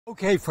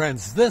Okay,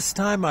 friends, this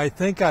time I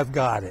think I've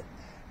got it.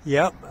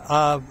 Yep,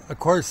 of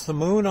course the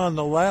moon on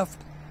the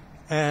left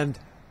and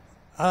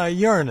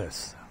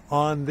Uranus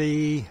on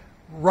the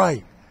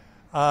right,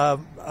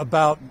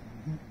 about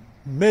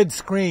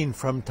mid-screen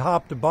from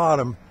top to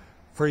bottom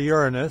for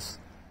Uranus,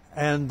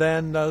 and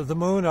then the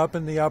moon up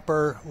in the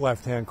upper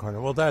left-hand corner.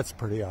 Well, that's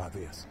pretty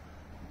obvious.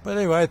 But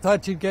anyway, I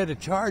thought you'd get a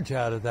charge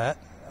out of that.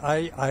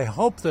 I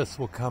hope this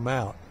will come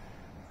out.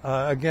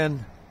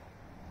 Again,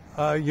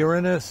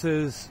 Uranus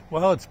is,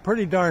 well, it's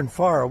pretty darn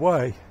far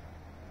away.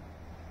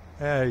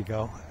 There you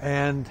go.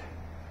 And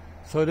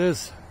so it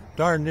is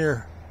darn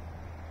near.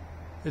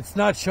 It's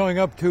not showing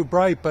up too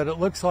bright, but it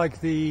looks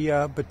like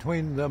the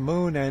between the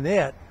moon and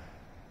it,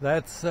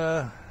 that's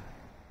about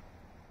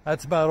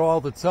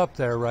all that's up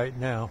there right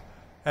now.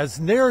 As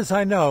near as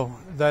I know,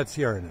 that's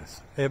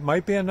Uranus. It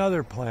might be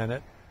another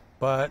planet,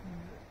 but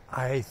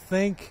I'm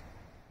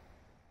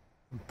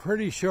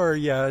pretty sure,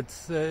 yeah,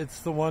 it's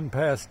the one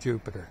past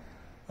Jupiter.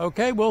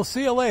 Okay, we'll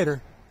see you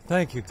later.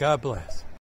 Thank you. God bless.